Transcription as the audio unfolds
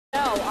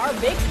Our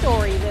big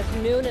story this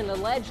noon: an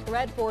alleged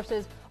threat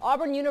forces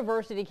Auburn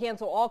University to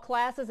cancel all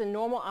classes and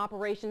normal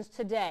operations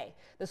today.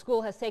 The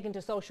school has taken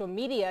to social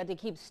media to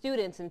keep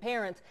students and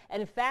parents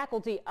and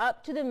faculty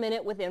up to the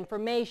minute with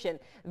information.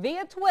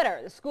 Via Twitter,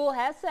 the school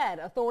has said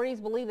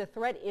authorities believe the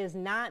threat is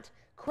not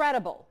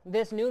credible.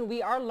 This noon,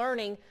 we are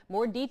learning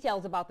more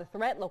details about the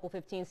threat. Local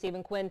 15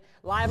 Stephen Quinn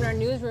live in our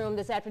newsroom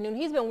this afternoon.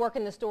 He's been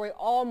working the story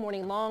all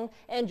morning long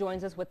and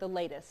joins us with the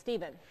latest.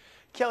 Stephen.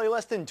 Kelly,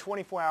 less than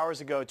 24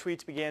 hours ago,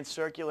 tweets began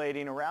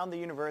circulating around the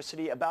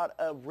university about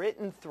a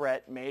written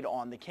threat made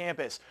on the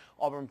campus.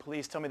 Auburn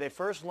police tell me they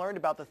first learned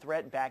about the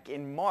threat back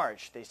in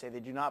March. They say they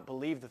do not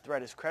believe the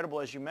threat is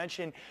credible, as you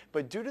mentioned,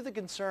 but due to the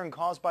concern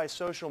caused by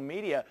social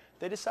media,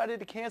 they decided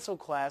to cancel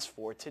class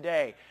for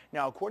today.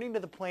 Now, according to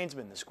the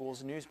Plainsman, the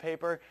school's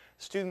newspaper,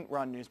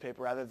 student-run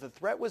newspaper rather, the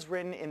threat was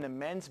written in the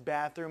men's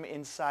bathroom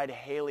inside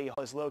Haley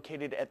Hall. It's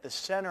located at the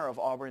center of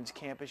Auburn's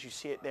campus. You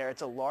see it there.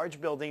 It's a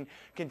large building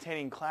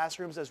containing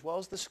classrooms as well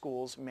as the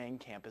school's main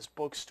campus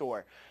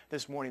bookstore.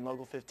 This morning,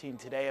 Local 15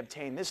 today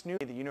obtained this news.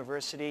 The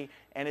university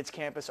and its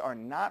campus are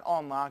not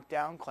on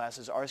lockdown.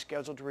 Classes are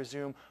scheduled to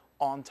resume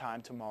on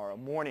time tomorrow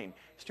morning.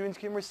 Students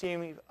can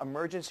receive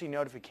emergency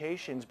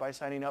notifications by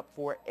signing up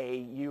for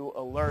AU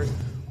Alert.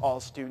 All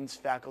students,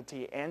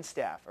 faculty, and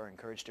staff are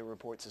encouraged to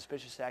report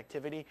suspicious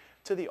activity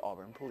to the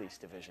Auburn Police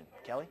Division.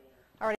 Kelly?